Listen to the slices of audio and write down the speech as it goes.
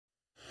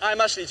I'm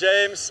Ashley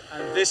James,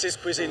 and this is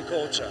Cuisine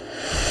Culture.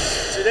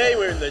 Today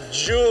we're in the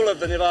jewel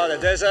of the Nevada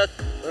desert,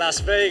 Las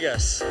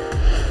Vegas.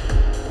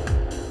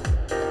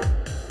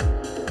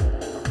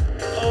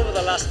 Over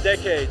the last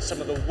decade, some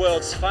of the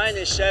world's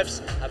finest chefs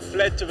have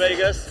fled to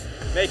Vegas,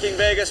 making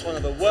Vegas one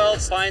of the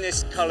world's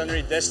finest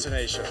culinary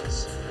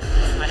destinations.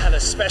 I have a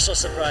special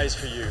surprise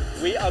for you.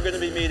 We are going to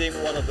be meeting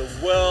one of the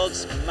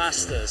world's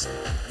masters,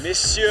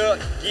 Monsieur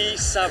Guy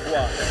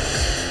Savoy.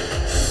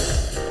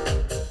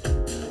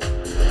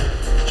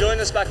 Join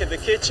us back at the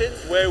kitchen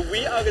where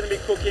we are going to be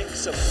cooking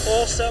some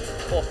awesome,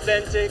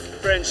 authentic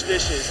French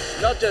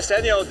dishes. Not just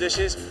any old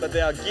dishes, but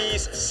they are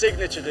Guy's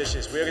signature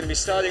dishes. We're going to be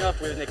starting off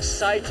with an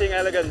exciting,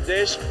 elegant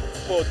dish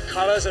called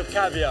Colors of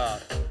Caviar.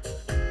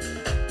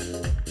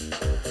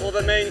 For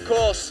the main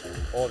course,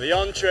 or the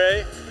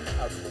entree,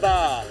 a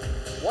bar.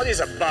 What is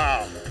a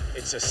bar?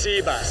 It's a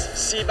sea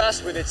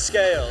bass with its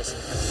scales.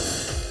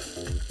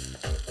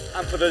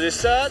 And for the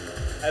dessert,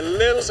 a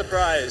little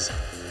surprise.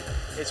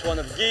 It's one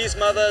of Guy's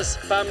mother's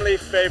family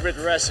favorite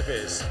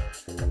recipes.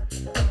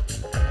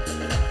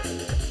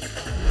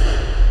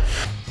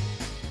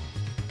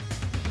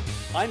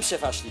 I'm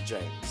Chef Ashley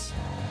James.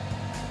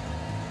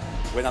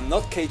 When I'm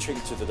not catering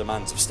to the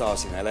demands of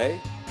stars in LA,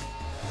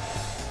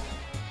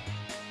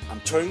 I'm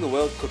touring the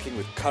world cooking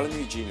with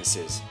culinary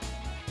geniuses.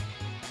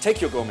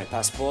 Take your gourmet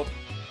passport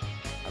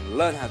and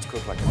learn how to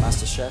cook like a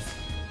master chef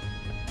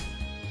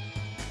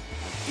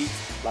and eat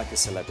like a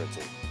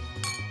celebrity.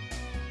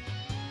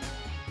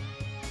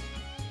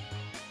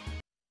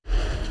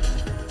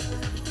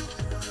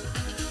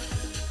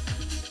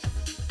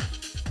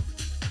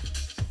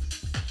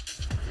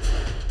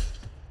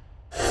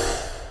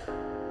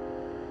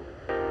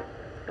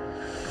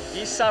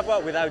 Guy Savoy,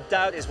 without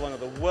doubt, is one of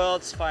the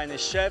world's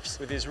finest chefs,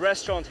 with his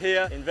restaurant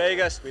here in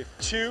Vegas with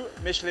 2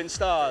 Michelin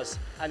stars.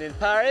 And in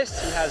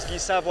Paris, he has Guy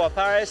Savoy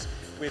Paris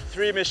with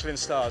 3 Michelin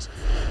stars.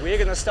 We're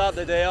going to start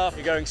the day off.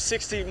 We're going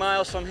 60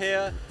 miles from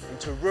here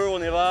into rural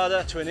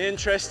Nevada to an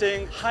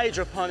interesting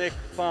hydroponic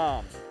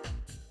farm.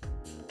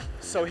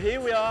 So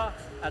here we are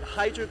at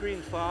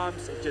Hydrogreen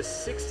Farms,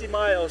 just 60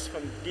 miles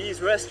from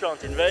Guy's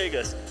restaurant in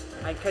Vegas.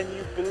 And can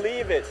you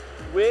believe it?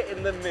 We're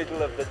in the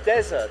middle of the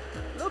desert.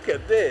 Look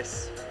at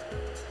this.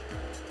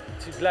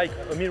 It's like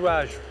a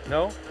mirage,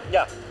 no?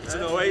 Yeah, it's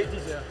an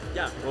oasis.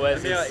 Yeah,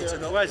 oasis. It's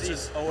an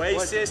oasis.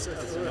 Oasis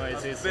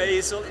of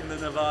basil in the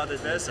Nevada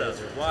desert.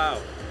 Wow.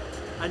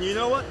 And you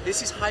know what?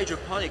 This is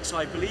hydroponic, so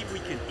I believe we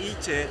can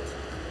eat it,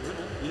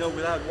 you know,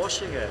 without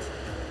washing it.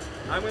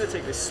 I'm going to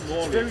take this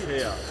small leaf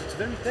here. It's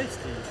very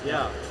tasty.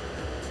 Yeah.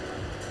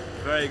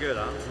 Very good,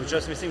 huh? We're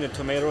just missing the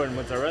tomato and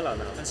mozzarella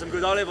now. And some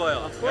good olive oil.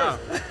 Of course.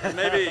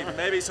 Yeah.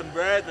 maybe some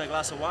bread and a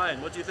glass of wine.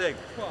 What do you think?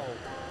 Wow.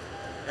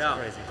 Yeah.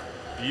 Crazy.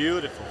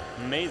 Beautiful.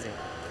 Amazing.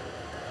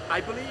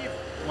 I believe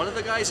one of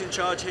the guys in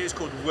charge here is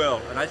called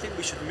Will, and I think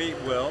we should meet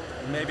Will.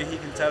 Maybe he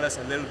can tell us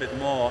a little bit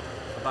more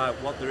about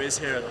what there is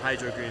here at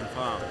Hydrogreen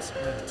Farms.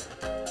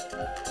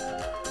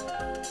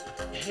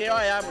 Here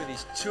I am with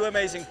these 2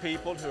 amazing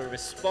people who are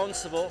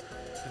responsible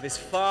for this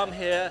farm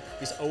here,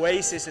 this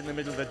oasis in the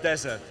middle of the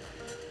desert.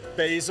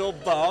 Basil,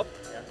 Bob,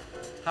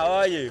 how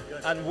are you?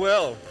 Good. And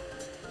Will.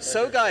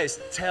 So guys,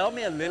 tell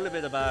me a little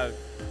bit about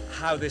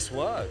how this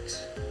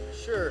works.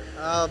 Sure.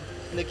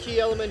 The key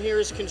element here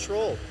is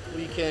control.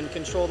 We can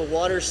control the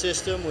water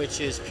system,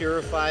 which is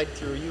purified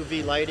through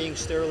UV lighting,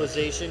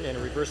 sterilization, and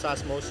reverse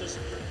osmosis.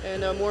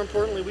 And more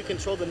importantly, we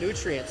control the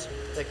nutrients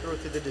that grow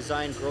through the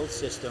design growth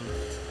system.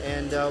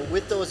 And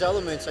with those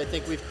elements, I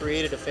think we've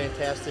created a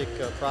fantastic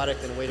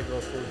product and a way to grow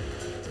food.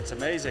 It's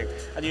amazing.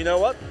 And you know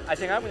what? I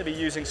think I'm going to be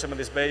using some of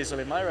this basil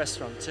in my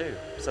restaurant too.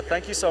 So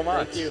thank you so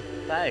much. Thank you.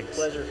 Thanks.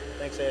 Pleasure.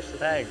 Thanks, Ashley.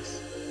 Thanks.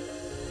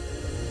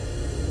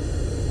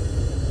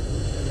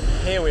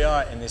 Here we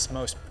are in this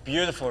most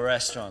beautiful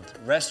restaurant,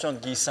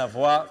 Restaurant Guy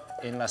Savoy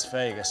in Las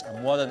Vegas.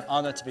 And what an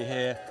honor to be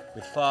here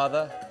with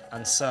father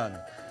and son.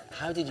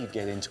 How did you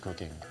get into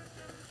cooking?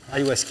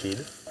 I was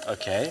kid.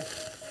 Okay.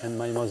 And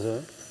my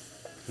mother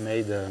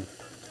made a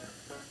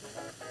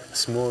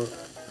small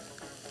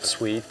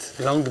sweet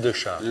langue de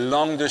chat.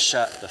 Langue de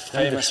chat, the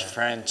famous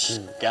French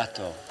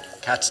gâteau,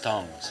 cat's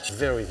tongues.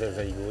 Very, very,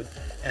 very good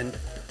and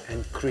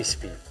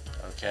crispy.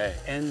 Okay.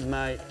 And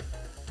my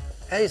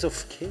eyes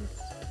of kid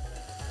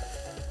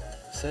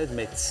said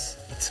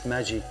it's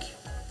magic.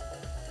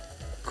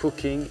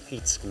 Cooking,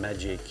 it's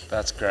magic.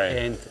 That's great.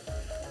 And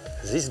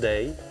this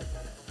day,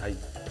 I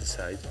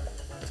decided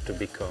to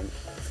become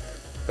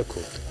a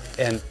cook.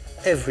 And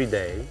every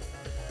day,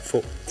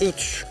 for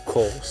each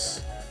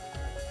course,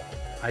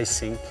 I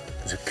think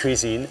the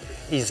cuisine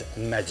is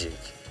magic.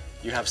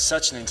 You have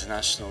such an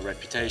international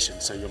reputation.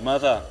 So your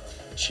mother,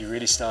 she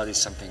really started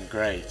something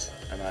great,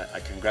 and I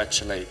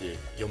congratulate you.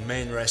 Your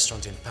main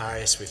restaurant in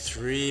Paris with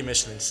 3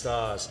 Michelin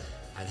stars,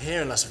 and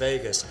here in Las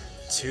Vegas,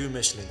 2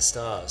 Michelin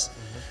stars.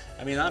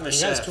 I mean, I'm a chef.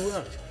 He has to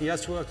work. He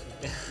has to work.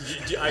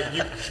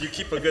 You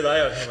keep a good eye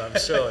on him, I'm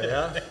sure,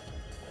 yeah?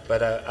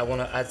 But I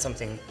want to add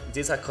something.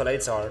 These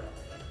accolades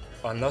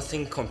are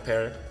nothing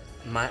compared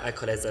my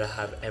accolades that I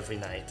have every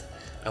night.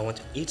 I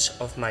want each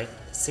of my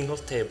single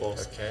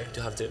tables Okay.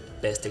 to have the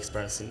best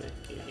experience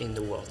in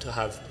the world, to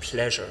have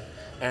pleasure.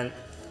 And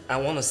I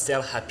want to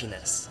sell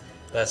happiness.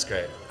 That's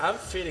great. I'm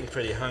feeling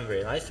pretty hungry,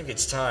 and I think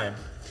it's time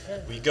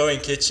we go in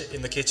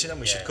the kitchen and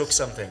we should cook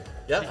something.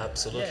 Yeah?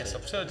 Absolutely. Yes,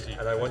 absolutely.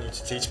 And I want you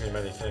to teach me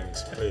many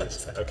things,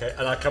 please. Okay?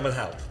 And I'll come and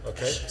help.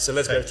 Okay? So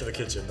let's go to the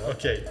kitchen. No?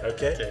 Okay.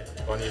 Okay? Okay.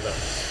 On y va.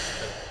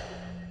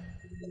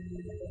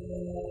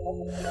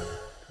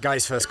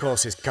 Guy's first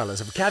course is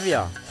Colors of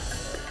Caviar.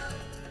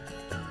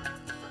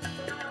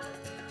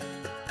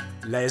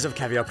 Layers of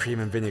caviar cream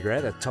and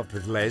vinaigrette are topped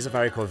with layers of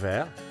haricots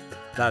verts,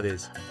 that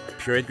is,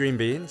 pureed green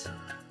beans,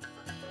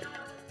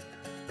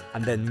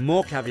 and then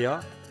more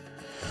caviar,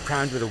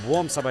 crowned with a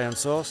warm sabayon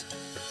sauce.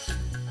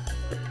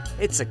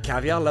 It's a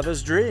caviar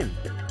lover's dream.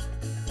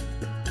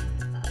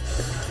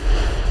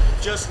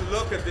 Just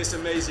look at this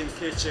amazing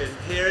kitchen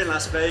here in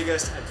Las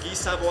Vegas at Guy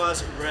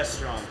Savoy's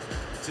restaurant.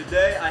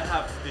 Today I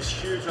have this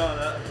huge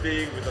honor of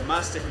being with the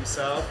master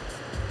himself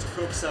to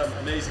cook some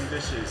amazing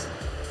dishes.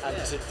 And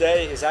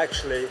today is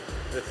actually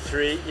the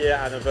 3-year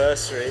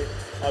anniversary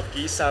of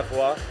Guy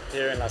Savoy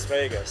here in Las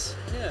Vegas.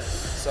 Yeah.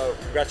 So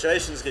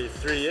congratulations, Guy,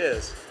 3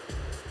 years.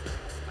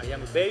 I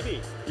am a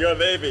baby. You're a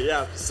baby,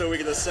 yeah. So we're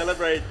gonna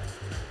celebrate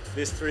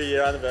this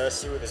 3-year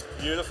anniversary with this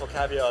beautiful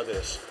caviar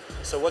dish.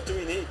 So what do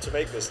we need to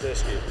make this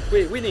dish,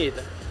 Guy? We need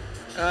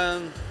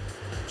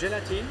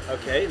gelatin.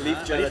 Okay, leaf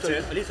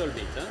gelatin. A little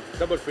bit.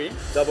 Double cream.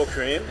 Double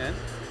cream. And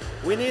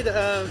we need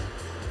a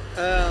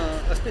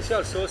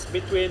special sauce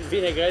between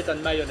vinaigrette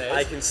and mayonnaise.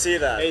 I can see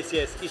that.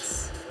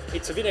 Yes.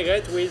 It's a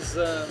vinaigrette with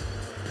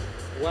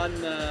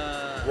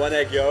One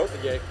egg yolk,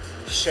 yeah,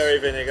 sherry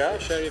vinegar,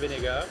 sherry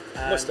vinegar,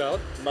 and mustard,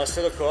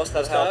 mustard of course,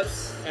 that mustard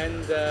helps.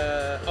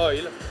 and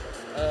oil.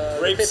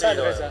 Rapeseed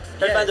oil.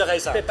 Pépins de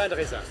raisin. Pépins de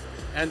raisin.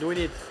 And we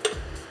need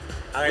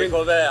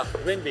Haricots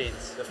verts, green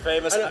beans. the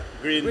famous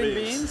green green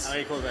beans. beans.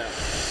 Haricots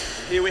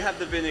verts. Here we have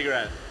the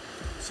vinaigrette.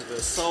 So the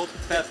salt,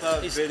 pepper,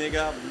 It's-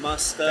 vinegar,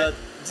 mustard.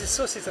 This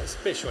sauce is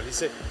special.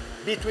 It's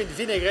between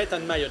vinaigrette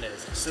and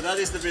mayonnaise. So that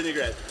is the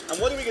vinaigrette. And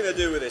what are we going to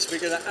do with this? We're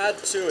going to add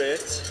to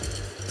it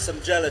some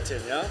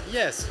gelatin, yeah?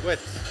 Yes, wet.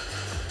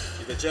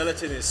 The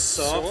gelatin is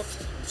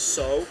soft,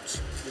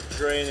 soaked. You're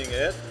draining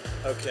it.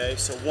 Okay,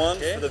 so one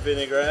Okay. for the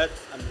vinaigrette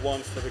and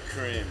one for the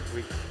cream.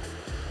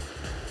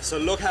 So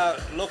look how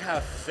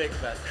thick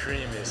that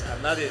cream is,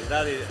 and that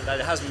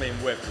it hasn't been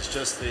whipped. It's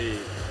just the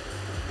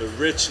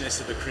richness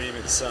of the cream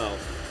itself.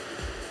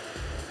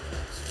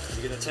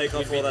 You're going to take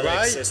off Will all be that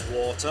dry. excess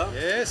water.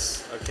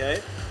 Yes.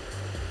 Okay.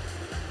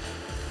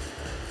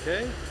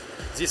 Okay.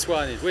 This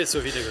one is with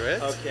the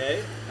vinaigrette,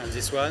 Okay. and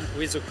this one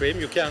with the cream.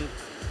 You can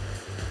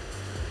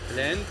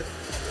blend.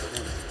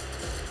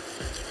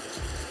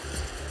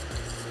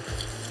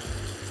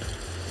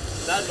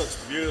 That looks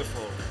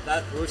beautiful.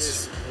 That Roots-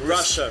 is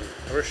Russian.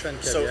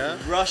 Russian So caviar.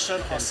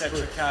 Russian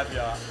Ossetra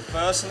caviar.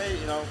 Personally,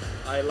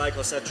 I like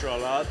Ossetra a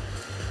lot,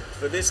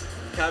 but this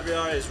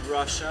caviar is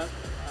Russian,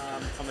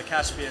 from the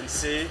Caspian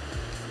Sea,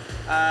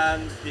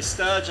 and the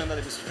sturgeon that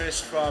it was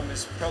fished from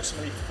is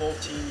approximately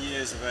 14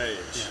 years of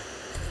age.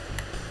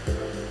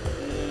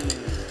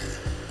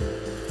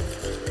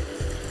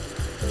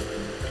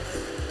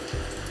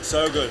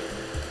 So good.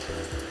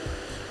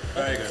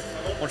 Very good.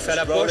 On le fait à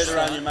la Roll it poche.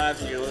 around your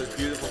mouth, you get all those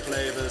beautiful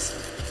flavors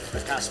of the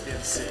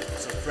Caspian Sea.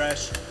 So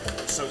fresh,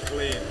 so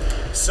clean.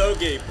 So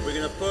Guy,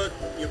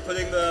 you're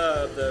putting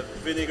the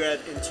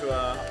vinaigrette into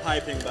a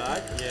piping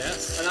bag.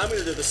 Yes. And I'm going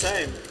to do the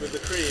same with the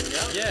cream,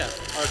 yeah?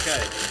 Yeah.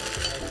 Okay.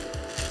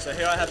 So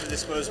here I have the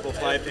disposable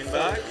piping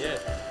bag. Yeah.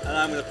 And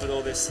I'm going to put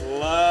all this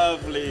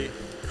lovely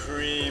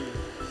cream,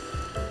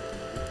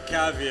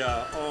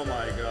 caviar. Oh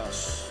my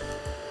gosh.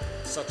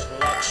 Such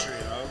luxury,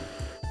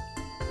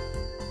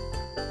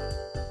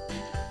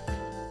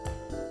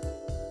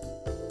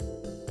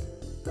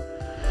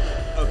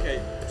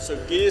 Okay, so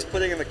Guy is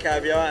putting in the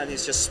caviar and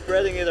he's just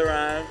spreading it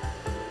around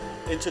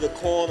into the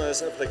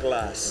corners of the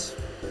glass.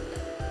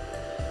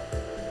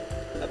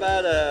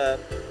 About a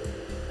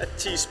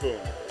teaspoon.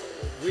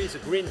 With the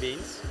green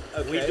beans,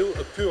 we Okay. do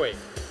a puree.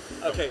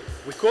 Okay,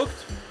 We cooked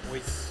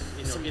with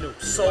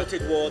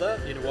salted water.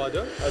 in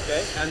water,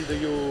 Okay, and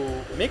you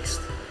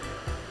mixed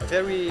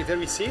very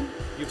thin.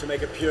 to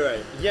make a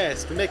puree.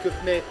 Yes, to make a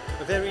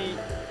very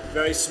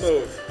Very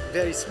smooth.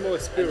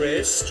 smooth And puree.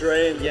 you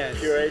strain the Yes.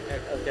 puree.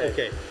 Okay.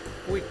 Okay.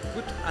 We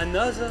put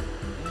another.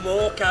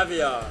 More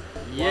caviar.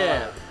 Yeah.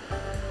 Wow.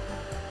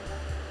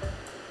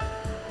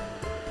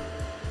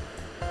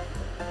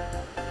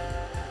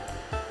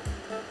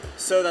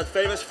 So that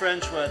famous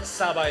French word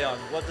sabayon,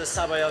 what does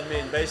sabayon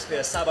mean? Basically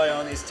a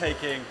sabayon is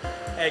taking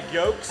egg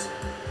yolks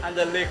and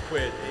a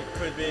liquid.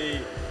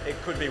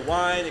 It could be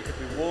wine, it could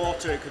be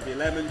water, it could be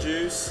lemon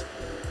juice.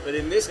 But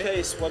in this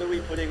case, what are we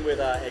putting with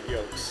our egg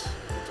yolks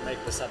to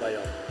make the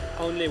sabayon?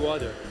 Only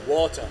water.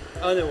 Water.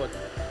 Only water.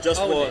 Just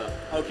Only. water.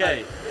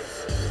 Okay.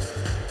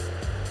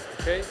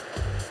 Okay.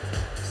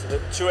 So the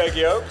 2 egg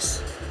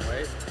yolks.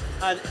 Wait.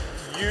 And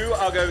you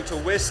are going to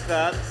whisk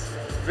that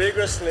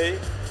vigorously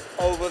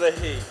over the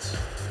heat.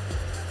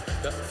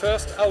 But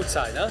first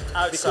outside, huh?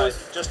 Outside,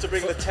 Because just to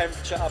bring the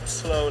temperature up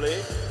slowly.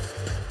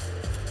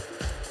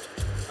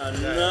 A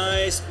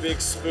nice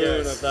big spoon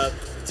Yes. of that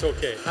it's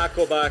okay.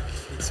 Hackleback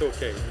It's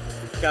okay.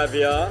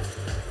 caviar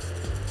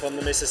from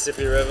the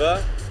Mississippi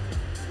River.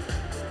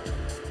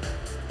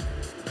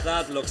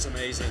 That looks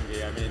amazing,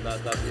 Guy. I mean,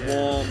 that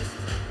warm,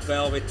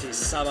 velvety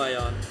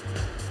Savoyan.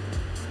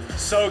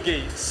 So,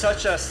 Guy,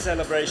 such a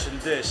celebration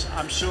dish.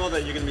 I'm sure that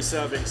you're going to be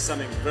serving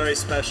something very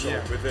special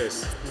with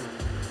this.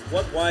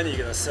 What wine are you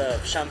going to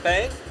serve?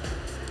 Champagne?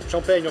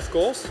 Champagne, of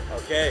course.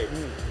 Okay.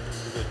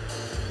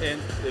 And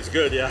It's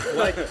good, yeah.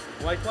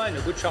 white wine,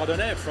 a good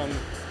Chardonnay from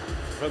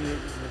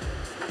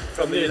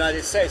From the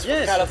United States, from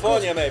Yes,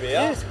 California of course. maybe,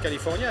 yeah? Yes,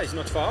 California is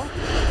not far.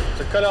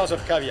 The Colors of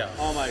Caviar.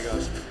 Oh my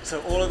gosh.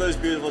 So all of those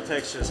beautiful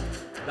textures,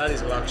 that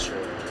is luxury.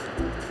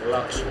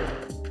 Luxury.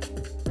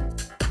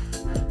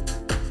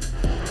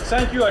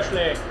 Thank you,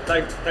 Ashley.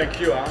 Thank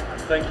you,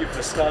 and thank you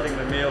for starting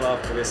the meal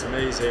off with this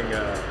amazing,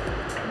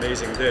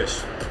 amazing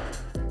dish.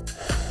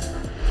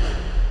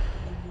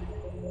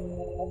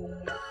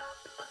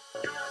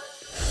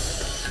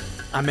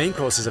 Our main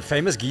course is a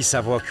famous Guy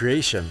Savoy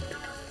creation.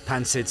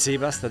 Pan-seared sea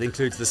bass that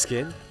includes the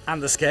skin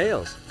and the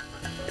scales.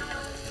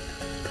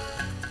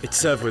 It's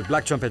served with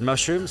black trumpet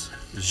mushrooms,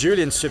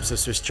 julienne strips of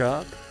Swiss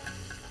chard,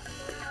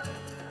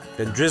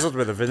 then drizzled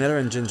with a vanilla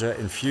and ginger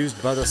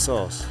infused butter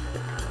sauce.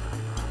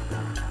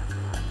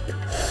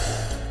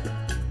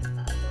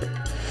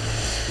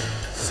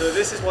 So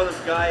this is one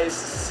of Guy's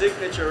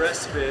signature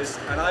recipes,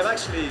 and I've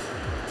actually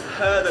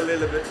heard a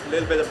little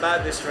bit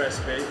about this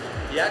recipe.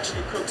 He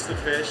actually cooks the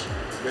fish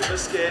with the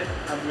skin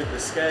and with the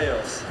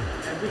scales.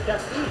 And we can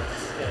eat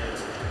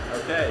scales.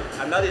 Okay,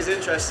 and that is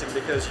interesting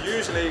because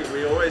usually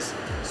we're always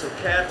so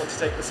careful to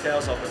take the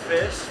scales off the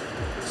fish.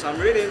 So I'm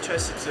really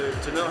interested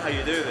to know how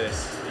you do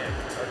this.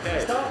 Yeah. Okay,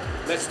 Start.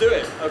 let's do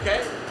it.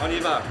 Okay, on y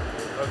va.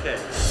 Okay.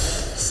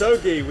 So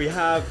Guy, we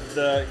have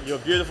your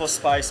beautiful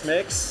spice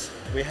mix.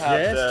 We have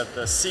Yes.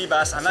 the sea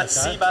bass, and that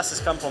Okay. sea bass has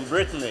come from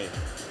Brittany,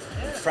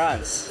 in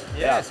France.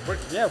 Yes,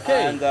 yeah,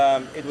 okay. And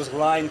it was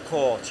line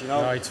caught, you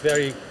know, No, it's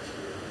very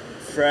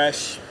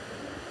fresh,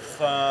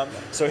 firm.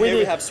 So We here we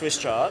need- have Swiss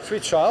chard.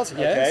 sweet chard,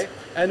 yes. Okay.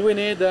 And we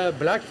need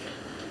black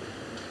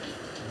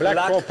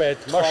trumpet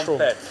mushroom.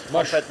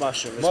 Trumpet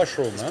mushroom. It's-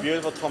 Mushroom, it's huh?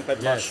 beautiful trumpet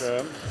Yes.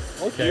 mushroom.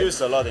 Okay.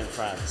 Used a lot in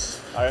France.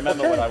 I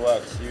remember Okay. when I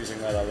worked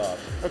using that a lot.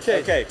 Okay.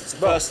 Okay, so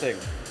Well- first thing.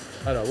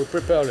 Alors, we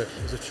prepare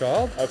the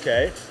chard.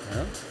 Okay.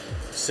 Yeah.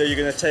 So you're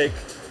going to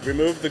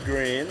remove the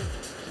green.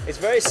 It's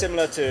very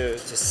similar to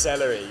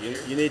celery.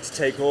 You need to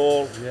take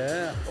all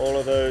Yeah.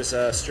 of those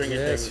stringy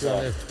Yes, things you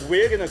off. have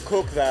We're going to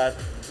cook that.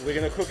 We're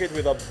going to cook it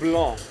with a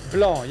blanc.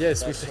 Blanc,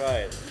 yes. That's with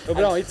right. the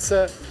blanc, it's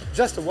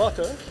just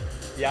water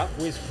Yeah.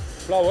 with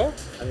flour,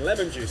 And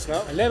lemon juice,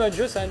 no? and lemon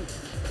juice, and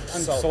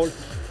Salt. salt.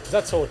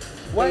 That's all.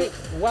 Why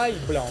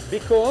blanc?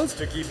 Because,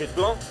 To keep it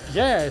blanc.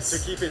 yes. To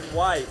keep it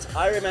white.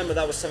 I remember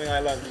that was something I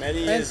learned many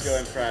years Yes. ago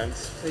in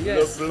France.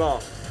 Yes. Le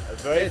blanc, a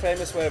very Yes.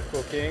 famous way of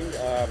cooking,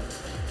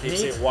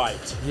 keeps Neat. it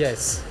white.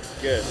 Yes.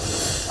 Good.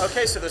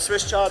 Okay, so the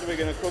Swiss chard, we're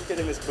going to cook it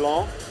in this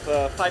blanc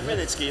for 5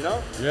 minutes, Guy,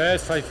 no?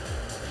 Yes, 5.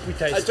 We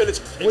taste. Until it's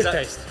We'll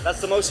taste. That's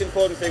the most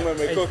important thing when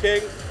we're And-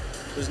 cooking.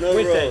 There's no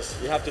We'll rules. taste.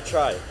 You have to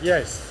try.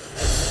 Yes.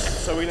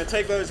 So we're going to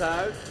take those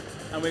out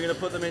and we're going to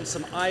put them in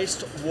some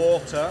iced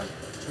water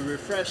to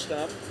refresh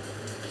them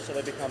so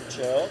they become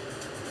chilled.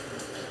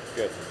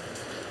 Good.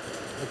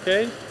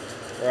 Okay.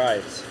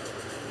 Right.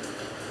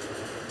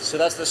 So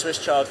that's the Swiss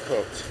chard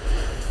cooked.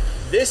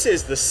 This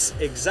is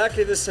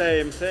exactly the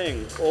same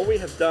thing. All we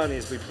have done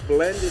is we've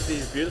blended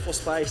these beautiful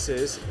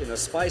spices in a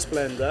spice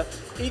blender.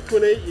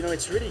 Equally, you know,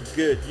 it's really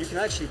good. You can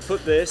actually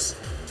put this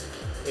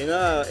in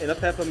a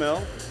pepper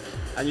mill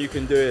and you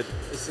can do it.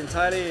 It's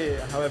entirely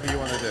however you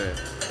want to do it.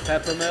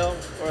 Pepper mill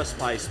or a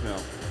spice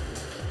mill.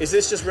 Is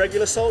this just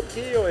regular salt,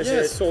 Guy, or is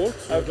Yes, it? salt.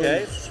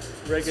 Okay,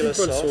 regular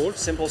Simple salt.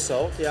 Simple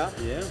salt, yeah.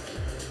 Yeah.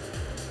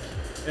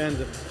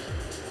 And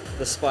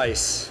The spice.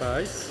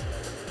 spice.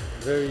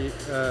 Very.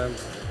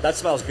 That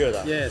smells good,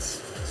 huh?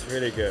 Yes. It's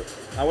really good.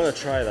 I want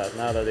to try that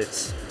now that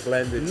it's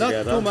blended Not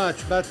together. too much,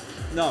 but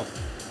No,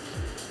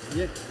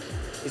 yeah,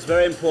 it's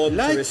very important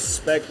Like- to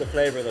respect the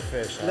flavor of the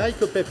fish. Huh?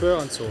 like a pepper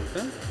and salt.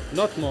 Huh?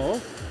 Not more.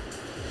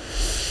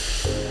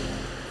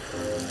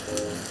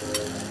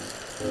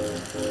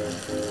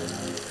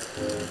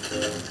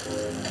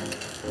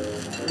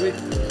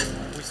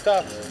 We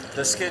start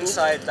The skin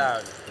side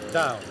down.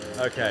 down,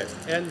 Okay.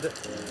 and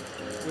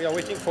we are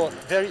waiting for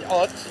very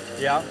hot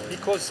Yeah.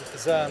 because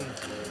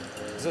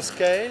the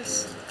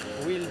scales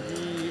will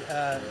be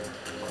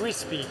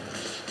crispy.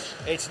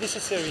 It's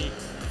necessary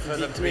For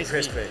them to be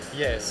crispy.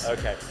 Yes.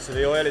 Okay. So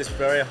the oil is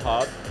very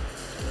hot.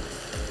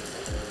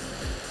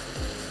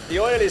 The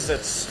oil is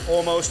at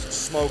almost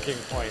smoking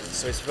point,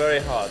 so it's very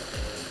hot.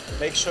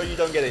 Make sure you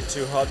don't get it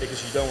too hot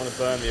because you don't want to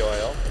burn the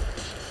oil.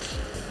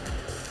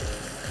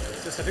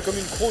 Ça fait comme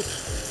une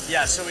croûte.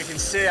 Yeah, so we can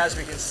see, as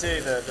we can see,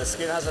 the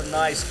skin has a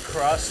nice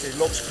crust. It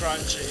looks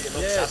crunchy. It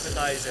looks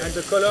appetizing. And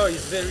the color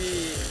is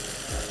very.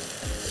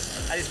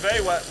 And it's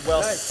very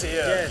well Nice,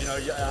 seared. yes. You know,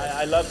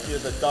 I love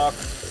the dark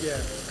Yeah.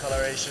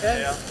 coloration And-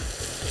 here.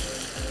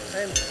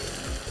 And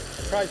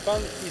fry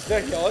pan is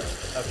very hot.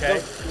 Okay.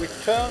 So we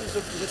turn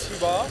the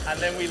cigar. And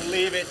then we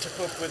leave it to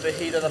cook with the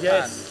heat of the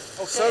Yes.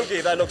 pan. So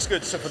Guy, that looks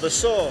good. So for the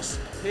sauce,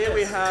 here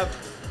we have,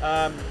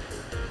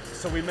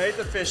 so we made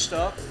the fish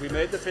stock. We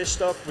made the fish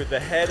stock with the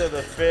head of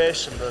the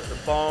fish and the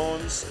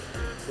bones,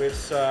 with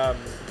some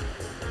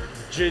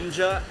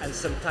ginger and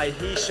some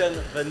Tahitian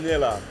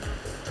vanilla.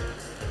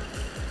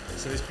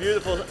 So this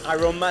beautiful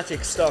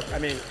aromatic stock. I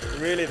mean,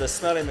 really the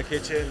smell in the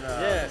kitchen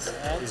Yes.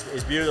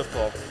 is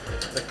beautiful.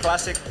 The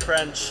classic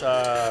French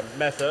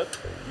method,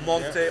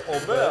 monter au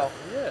beurre.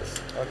 Yes.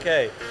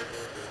 Okay,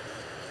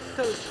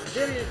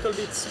 Very little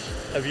bit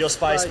of your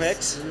spice spice,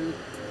 mix.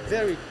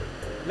 Very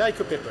like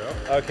a pepper.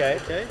 Okay.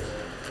 Okay.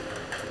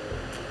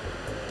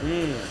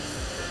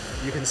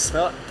 You can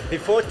smell,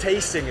 before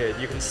tasting it,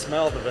 you can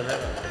smell the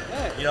vanilla.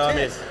 Yeah, You know what I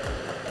mean? yes.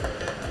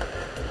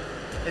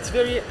 It's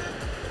very,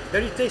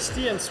 very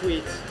tasty and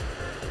sweet.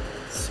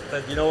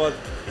 But you know what?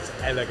 It's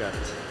elegant.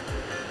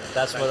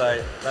 That's what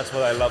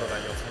I love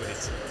about your food.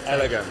 It's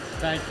elegant.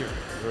 Thank you.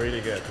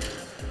 Really good.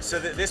 So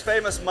this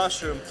famous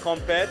mushroom,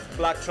 trompette,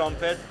 black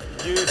trumpet,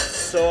 used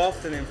so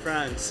often in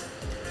France.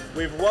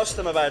 We've washed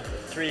them about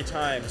 3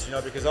 times, you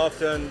know, because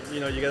often, you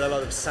know, you get a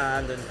lot of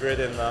sand and grit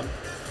in them.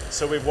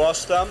 So we've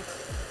washed them,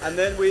 and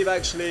then we've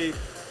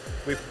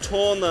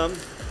torn them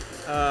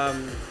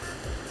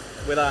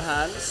with our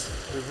hands.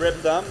 We've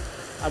ripped them,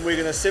 and we're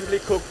going to simply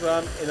cook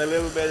them in a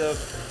little bit of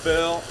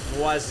beurre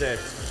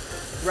noisette.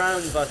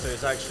 Brown butter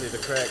is actually the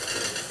correct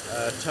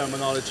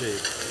terminology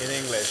in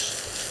English.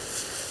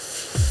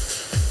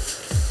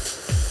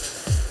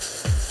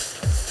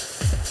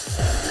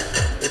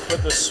 We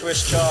put the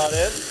Swiss chard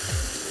in.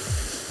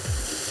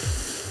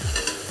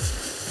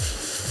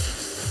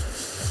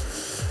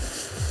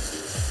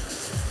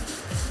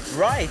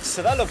 Right,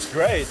 so that looks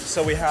great.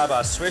 So we have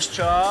our Swiss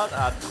chard,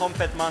 our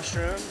trompette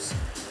mushrooms,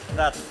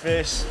 that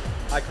fish.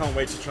 I can't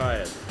wait to try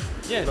it.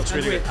 Yes. Looks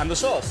really good. And the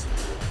sauce.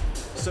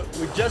 So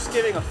we're just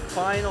giving a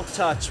final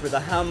touch with a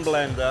hand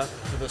blender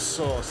to the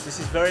sauce. This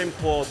is very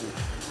important.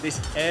 This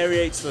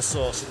aerates the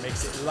sauce. It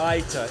makes it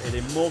lighter. It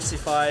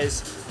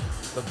emulsifies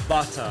the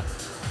butter.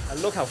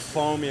 And look how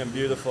foamy and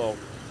beautiful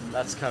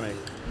that's coming.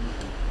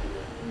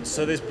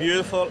 So this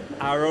beautiful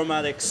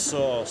aromatic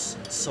sauce,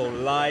 so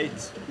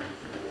light,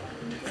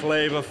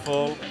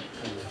 flavorful,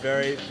 and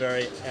very,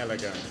 very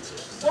elegant.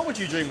 What would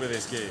you drink with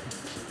this, Guy?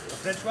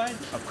 French wine?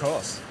 Of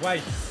course.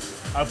 White.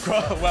 Of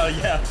course, well,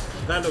 yeah,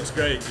 that looks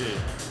great, Guy.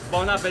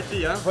 Bon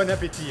appétit, hein? Bon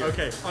appétit.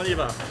 Ok, on y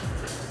va.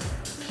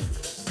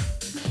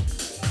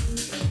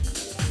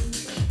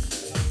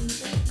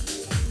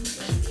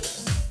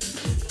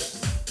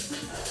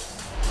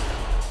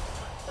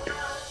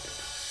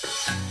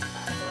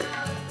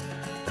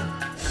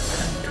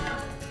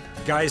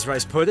 Guy's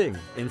rice pudding,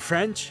 in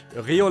French,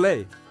 riz au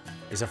lait,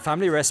 is a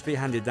family recipe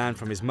handed down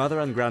from his mother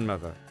and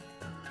grandmother.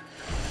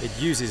 It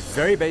uses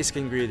very basic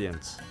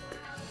ingredients: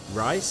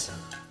 rice,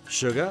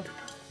 sugar,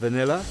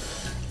 vanilla,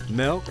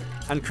 milk,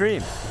 and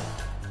cream.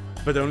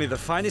 But only the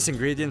finest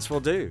ingredients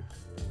will do.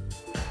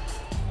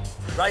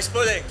 Rice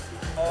pudding!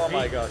 Oh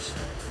my gosh.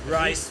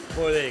 Rice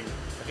pudding.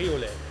 Riz au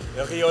lait.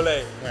 Le riz au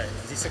lait. Ouais.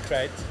 The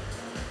secret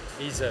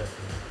is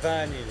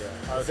vanilla.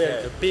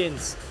 Okay. The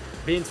beans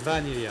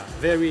vanilla.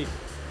 Very,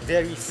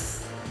 very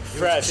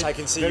Fresh, I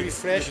can see. Very You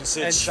fresh. can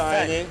see and it's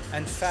shiny. Fat,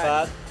 and fat.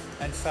 fat.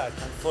 And fat.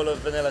 And full of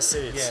vanilla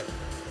seeds. Yeah.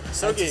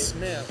 So And the Guy,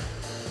 smell.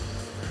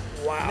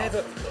 wow.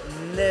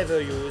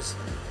 Never use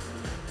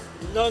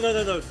No,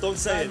 don't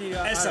say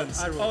vanilla it.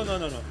 Essence. aroma. Oh,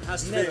 no.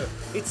 Has to Never.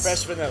 be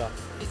fresh vanilla.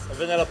 A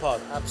vanilla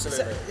pod,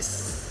 absolutely.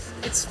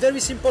 It's very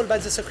simple,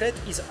 but the secret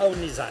is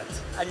only that.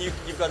 And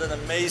you've got an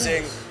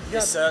amazing Yeah.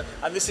 dessert.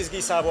 And this is Guy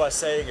Savoy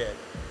saying it.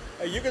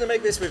 Are you going to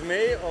make this with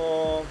me,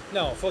 or?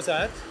 No, for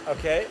that,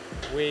 Okay.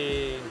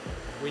 we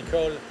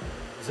call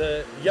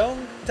the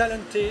young,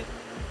 talented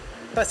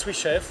pastry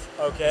chef.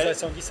 Okay.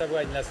 That's on Guy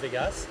Savoy in Las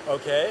Vegas.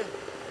 Okay.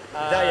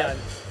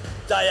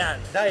 Diane.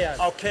 Diane.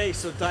 Okay,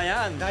 so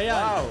Diane. Diane.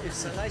 Wow. It's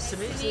so nice to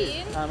meet you.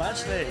 Celine. I'm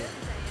Ashley.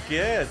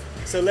 Good.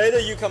 So later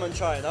you come and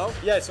try, no?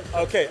 Yes.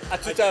 Okay, à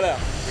tout à l'heure.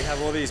 We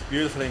have all these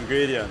beautiful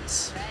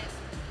ingredients. Right.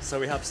 So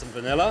we have some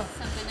vanilla.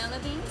 Some vanilla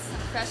beans,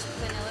 some crushed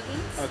vanilla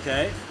beans.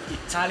 Okay.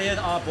 Italian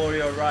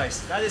arborio rice.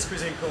 That is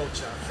cuisine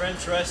culture.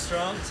 French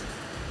restaurant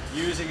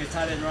using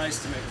Italian rice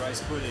to make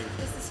rice pudding.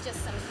 This is just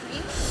some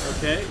cream,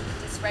 Okay.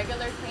 just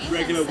regular cream.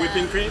 Regular and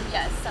whipping some- cream?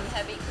 Yes, some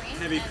heavy cream.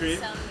 Heavy and cream.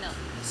 some milk.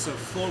 So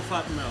full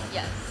fat milk.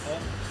 Yes.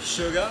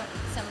 Sugar.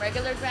 Some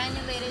regular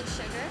granulated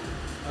sugar.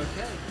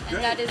 Okay. And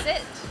Great. that is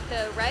it.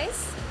 The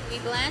rice we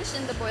blanch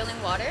in the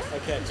boiling water.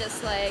 Okay.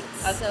 Just like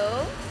And-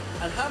 so.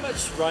 And how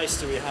much rice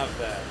do we have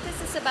there?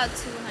 This is about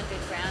 200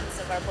 grams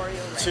of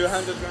arborio rice.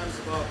 200 grams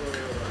of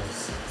arborio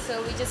rice.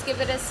 So we just give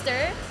it a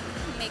stir.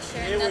 Make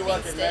sure Here we nothing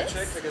work in sticks.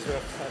 metric because we're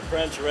a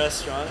French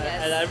restaurant,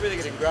 Yes. and everything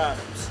is in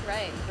grams.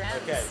 Right, grams.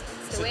 Okay,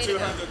 It's the so way to go.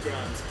 200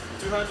 grams.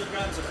 200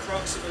 grams,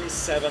 approximately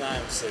 7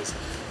 ounces.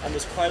 and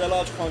there's quite a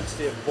large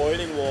quantity of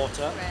boiling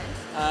water. Right.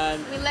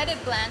 And We let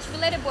it blanch. We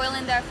let it boil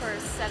in there for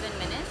 7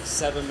 minutes.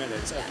 7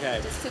 minutes, Yeah, okay.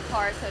 just to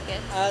power cook it.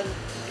 And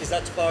is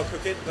that to power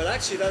cook it? But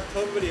actually that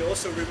probably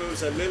also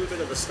removes a little bit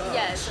of the starch.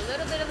 Yes, a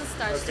little bit of the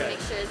starch to Okay.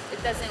 make sure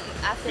it doesn't,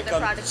 after the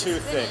Become product too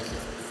is thick. finished,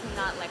 it's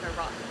not like a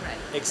rock, right?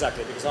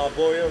 Exactly, because our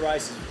boiled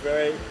rice is a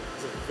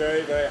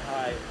very, very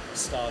high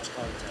starch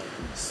content.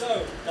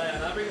 So,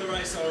 Diane, I bring the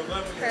rice over. We're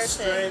going to Perfect.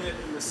 strain it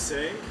in the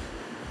sink.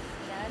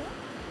 Got it?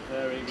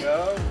 There we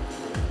go.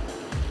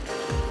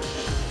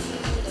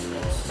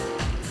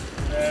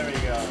 There we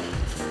go.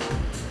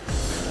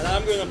 And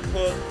I'm going to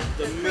put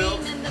the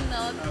milk. Cream in the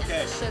milk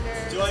Okay. and the sugar.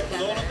 Do I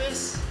put all together. of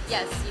this?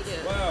 Yes, you do.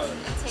 Wow. It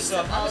takes So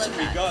up how all much of have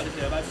we that. got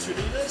here? About 2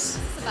 liters? This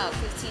is about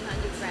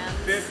 1,500 grams.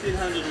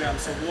 1,500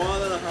 grams, so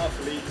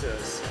 1.5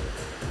 liters.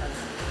 And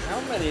how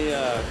many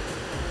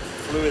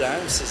fluid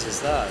ounces is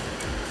that?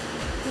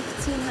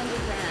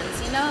 1,500 grams.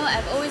 You know,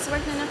 I've always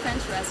worked in a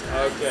French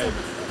restaurant. Okay.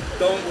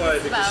 Don't worry,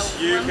 It's about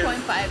because you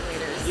 1.5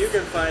 liters.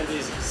 can find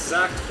these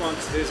exact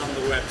quantities on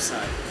the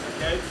website.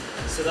 Okay?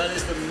 So that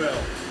is the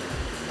milk.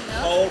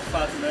 Milk. Whole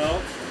fat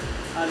milk.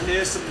 And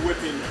here's some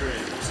whipping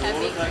cream. So all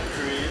Heavy of that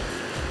cream.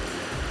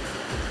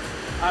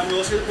 And we're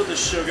also going to put the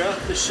sugar.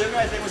 The sugar,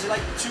 I think, was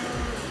like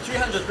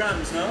 300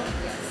 grams, no?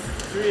 Yes.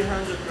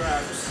 300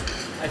 grams.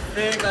 I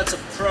think that's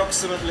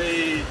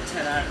approximately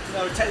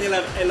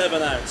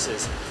 11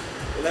 ounces.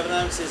 11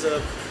 ounces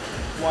of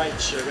white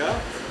sugar.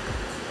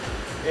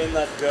 In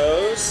that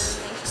goes.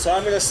 So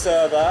I'm going to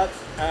stir that,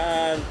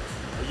 and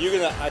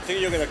I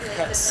think you're going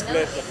to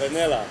split the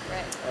vanilla.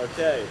 Right.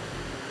 Okay.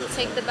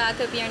 Take the back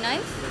of your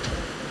knife,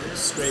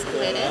 Scrape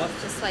split it it, off.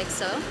 just like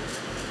so.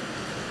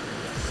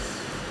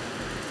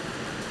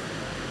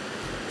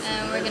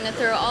 And we're gonna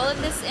throw all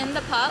of this in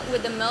the pot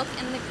with the milk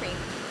and the cream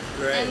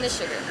Great. and the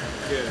sugar.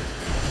 Good.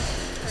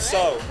 Alright,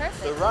 So,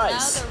 perfect. the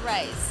rice. Now the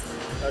rice.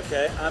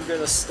 Okay, I'm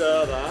going to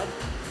stir that.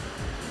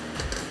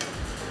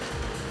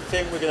 I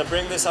think we're going to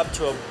bring this up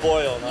to a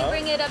boil You now.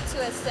 bring it up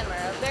to a simmer,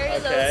 a very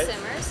Okay. low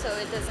simmer, so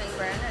it doesn't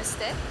burn or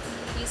stick.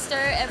 You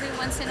stir every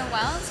once in a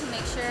while to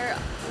make sure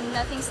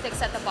nothing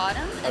sticks at the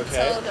bottom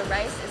Okay. until the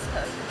rice is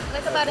cooked.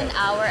 Like about an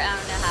hour, hour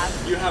and a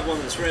half. You have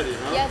one that's ready,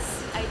 huh? Yes,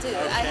 I do.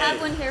 I Okay.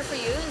 have one here for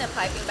you in a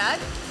piping bag,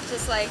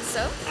 just like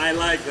so. I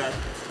like that.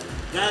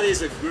 That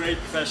is a great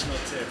professional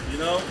tip. You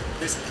know,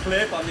 this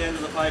clip on the end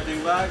of the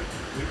piping bag,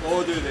 we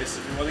all do this.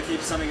 If you want to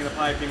keep something in a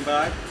piping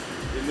bag,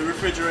 in the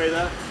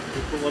refrigerator,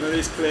 we put one of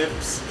these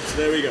clips. So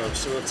there we go.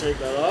 So we'll take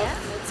that off. Yeah,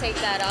 we'll take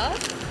that off.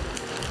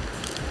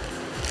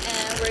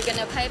 And we're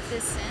gonna pipe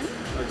this in,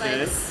 Okay.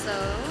 like so.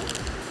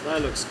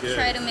 That looks good.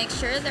 Try to make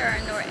sure there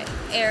are no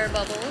air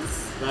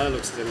bubbles. That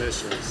looks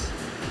delicious.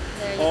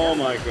 There you Oh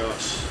go. my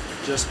gosh.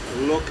 Just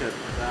look at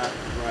that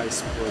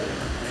rice pudding.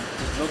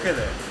 Just look at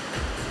it.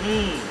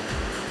 Mmm.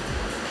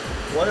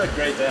 What a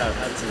great day I've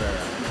had today.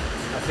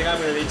 I think I'm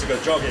going to need to go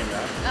jogging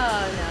now.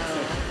 Oh no.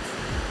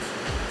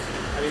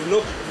 I mean,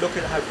 look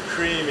at how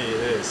creamy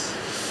it is.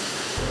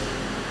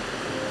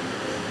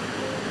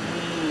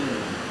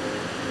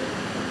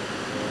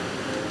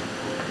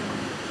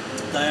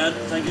 Diane,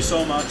 thank you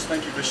so much.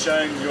 Thank you for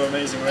sharing your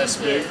amazing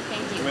recipe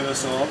Thank you. with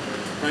us all.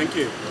 Thank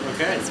you.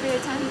 Okay. Thanks for your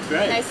time.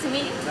 Great. Nice to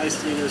meet you. Nice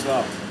to meet you as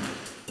well.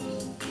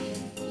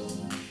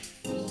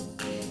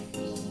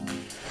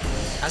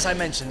 As I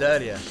mentioned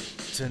earlier,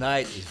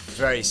 tonight is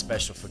very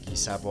special for Guy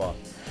Savoy.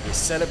 We're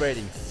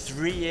celebrating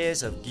 3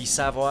 years of Guy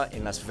Savoy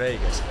in Las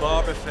Vegas.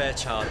 Barbara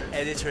Fairchild,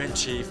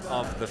 editor-in-chief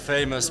of the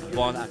famous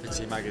Bon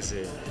Appetit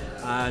magazine.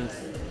 And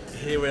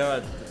here we are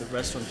at the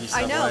restaurant Guy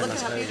Savoy I know, in look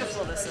Las at how Vegas.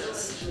 beautiful this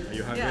is. Are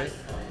you hungry? Yeah.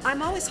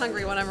 I'm always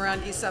hungry when I'm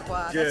around Guy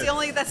Savoy. Good.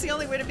 That's the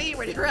only way to be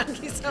when you're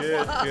around Guy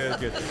Savoy.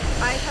 Good.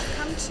 I have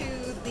come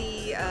to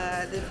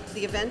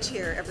the event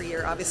here every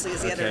year, obviously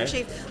as the Okay.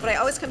 editor-in-chief, but I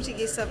always come to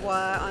Guy Savoy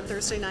on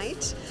Thursday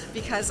night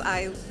because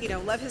I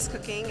love his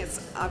cooking.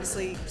 It's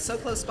obviously so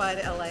close by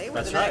to LA where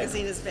That's the right.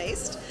 magazine is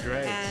based.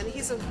 Great. And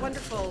he's a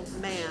wonderful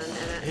man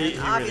and, He really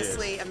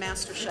obviously a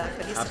master chef,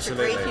 and he's such a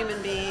great Absolutely.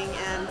 human being,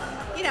 and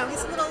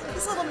he's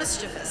a little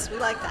mischievous. We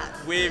like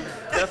that. We've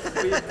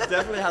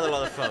definitely had a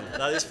lot of fun,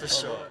 that is for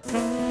sure.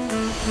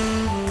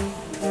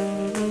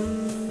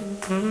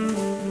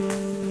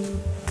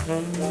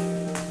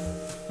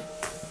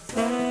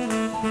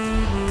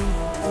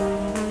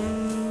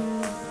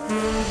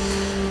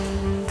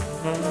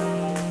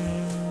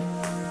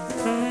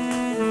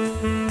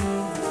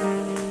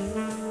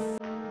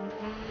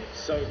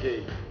 So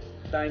Guy,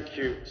 thank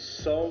you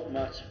so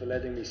much for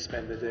letting me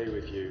spend the day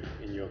with you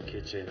in your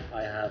kitchen.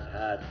 I have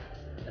had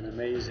an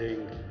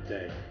amazing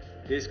day.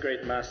 This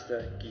great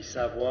master, Guy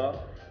Savoy,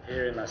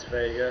 here in Las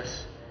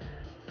Vegas.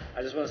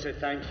 I just want to say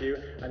thank you,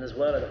 and as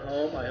well at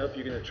home, I hope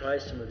you're going to try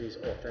some of these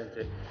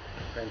authentic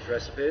French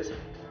recipes.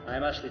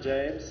 I'm Ashley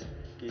James,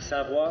 Guy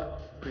Savoy,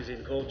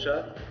 Cuisine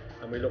Culture,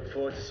 and we look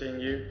forward to seeing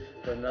you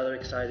for another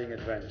exciting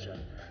adventure.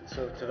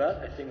 So to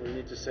that, I think we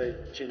need to say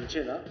chin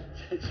chin, huh?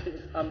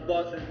 And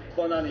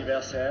bon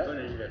anniversaire. Bon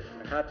anniversaire.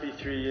 Happy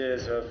 3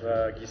 years of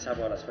Guy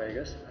Savoy Las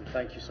Vegas, and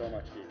thank you so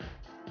much, Guy.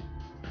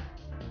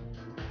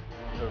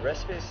 The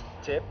recipes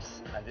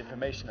tips and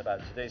information about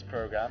today's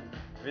program,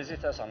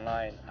 visit us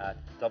online at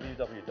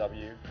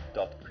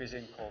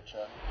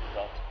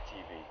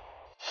www.cuisineculture.tv.